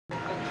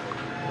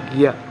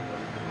Yeah.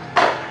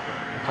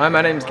 Hi,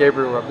 my name is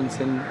Gabriel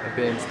Robinson. I've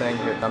been staying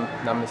here at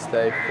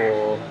Namahstay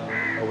for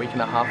a week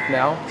and a half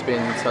now. It's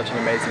been such an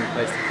amazing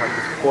place to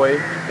practice poi.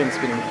 I've been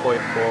spinning poi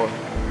for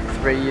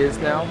 3 years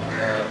now.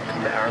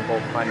 Come to Arambol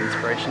to find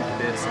inspiration for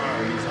this.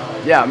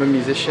 Yeah, I'm a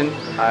musician.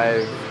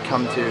 I've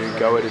come to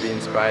Goa to be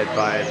inspired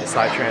by the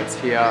PsyTrance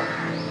here.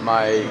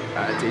 My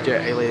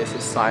DJ alias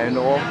is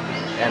Cyanor,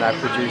 and I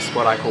produce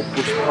what I call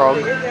bush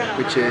prog,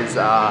 which is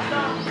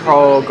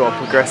prog or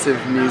progressive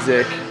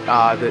music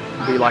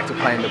that we like to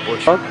play in the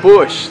bush.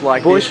 Bush,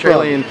 like bush the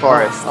Australian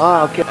forest.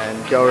 Okay.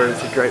 And Goa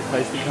is a great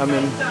place to come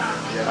in.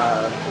 Get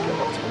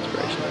lots of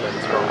inspiration from that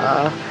as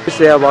well. What do you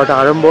say about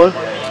Arambol?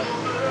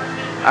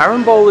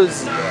 Arambol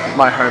is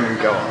my home in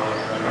Goa.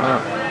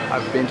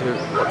 I've been to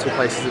lots of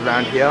places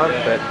around here,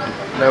 but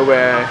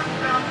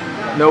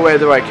nowhere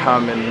do I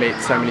come and meet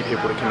so many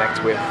people to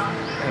connect with,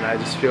 and I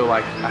just feel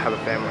like I have a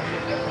family.